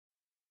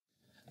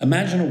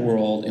Imagine a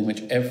world in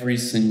which every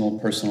single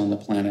person on the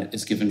planet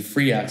is given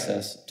free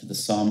access to the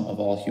sum of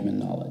all human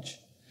knowledge.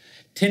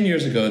 10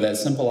 years ago, that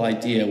simple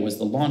idea was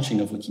the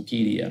launching of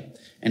Wikipedia.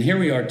 And here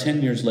we are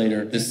 10 years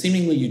later, this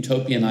seemingly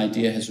utopian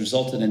idea has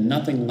resulted in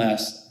nothing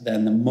less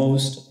than the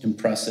most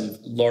impressive,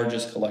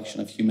 largest collection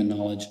of human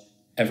knowledge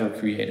ever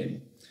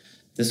created.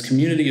 This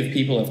community of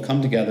people have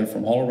come together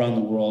from all around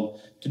the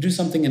world to do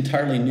something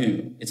entirely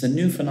new. It's a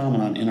new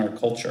phenomenon in our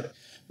culture.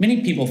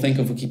 Many people think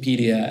of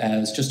Wikipedia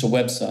as just a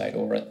website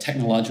or a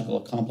technological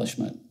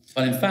accomplishment.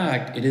 But in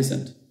fact, it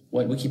isn't.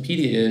 What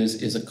Wikipedia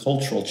is a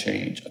cultural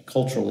change, a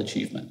cultural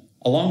achievement.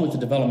 Along with the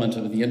development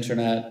of the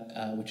internet,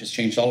 which has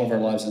changed all of our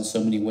lives in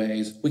so many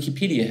ways,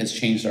 Wikipedia has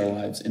changed our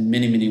lives in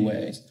many, many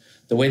ways.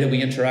 The way that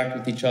we interact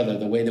with each other,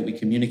 the way that we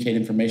communicate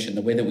information,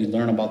 the way that we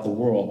learn about the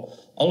world,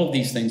 all of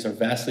these things are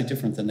vastly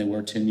different than they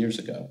were 10 years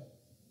ago.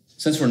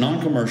 Since we're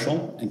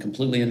non-commercial and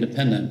completely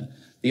independent,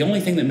 the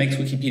only thing that makes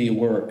Wikipedia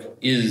work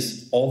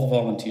is all the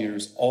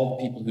volunteers, all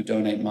the people who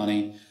donate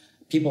money,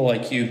 people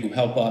like you who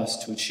help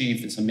us to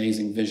achieve this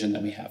amazing vision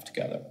that we have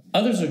together.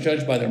 Others are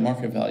judged by their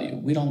market value.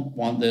 We don't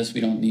want this,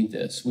 we don't need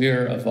this.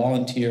 We're a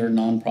volunteer,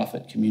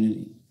 nonprofit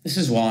community. This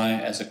is why,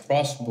 as a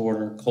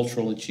cross-border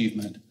cultural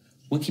achievement,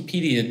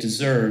 Wikipedia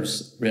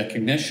deserves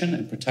recognition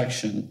and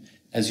protection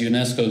as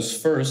UNESCO's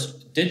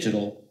first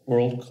digital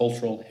World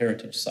Cultural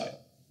Heritage Site.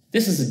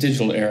 This is a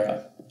digital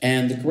era,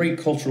 and the great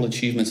cultural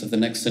achievements of the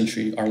next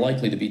century are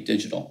likely to be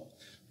digital.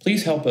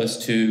 Please help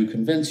us to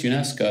convince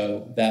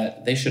UNESCO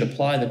that they should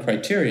apply the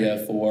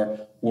criteria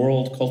for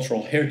World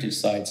Cultural Heritage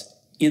Sites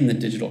in the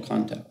digital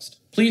context.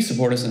 Please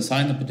support us and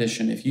sign the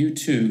petition if you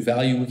too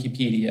value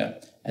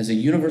Wikipedia as a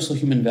universal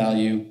human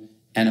value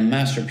and a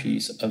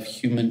masterpiece of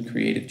human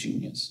creative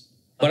genius.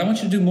 But I want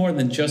you to do more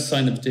than just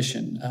sign the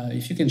petition.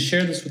 If you can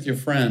share this with your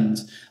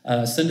friends,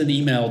 send an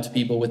email to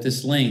people with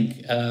this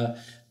link.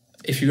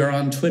 If you are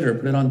on Twitter,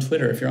 put it on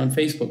Twitter. If you're on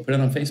Facebook, put it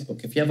on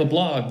Facebook. If you have a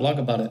blog, blog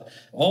about it.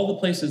 All the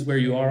places where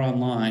you are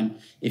online,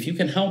 if you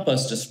can help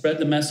us to spread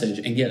the message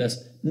and get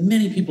as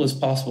many people as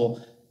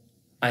possible,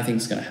 I think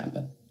it's going to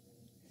happen.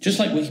 Just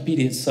like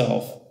Wikipedia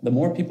itself, the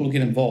more people who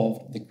get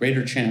involved, the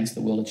greater chance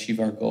that we'll achieve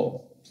our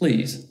goal.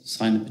 Please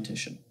sign the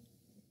petition.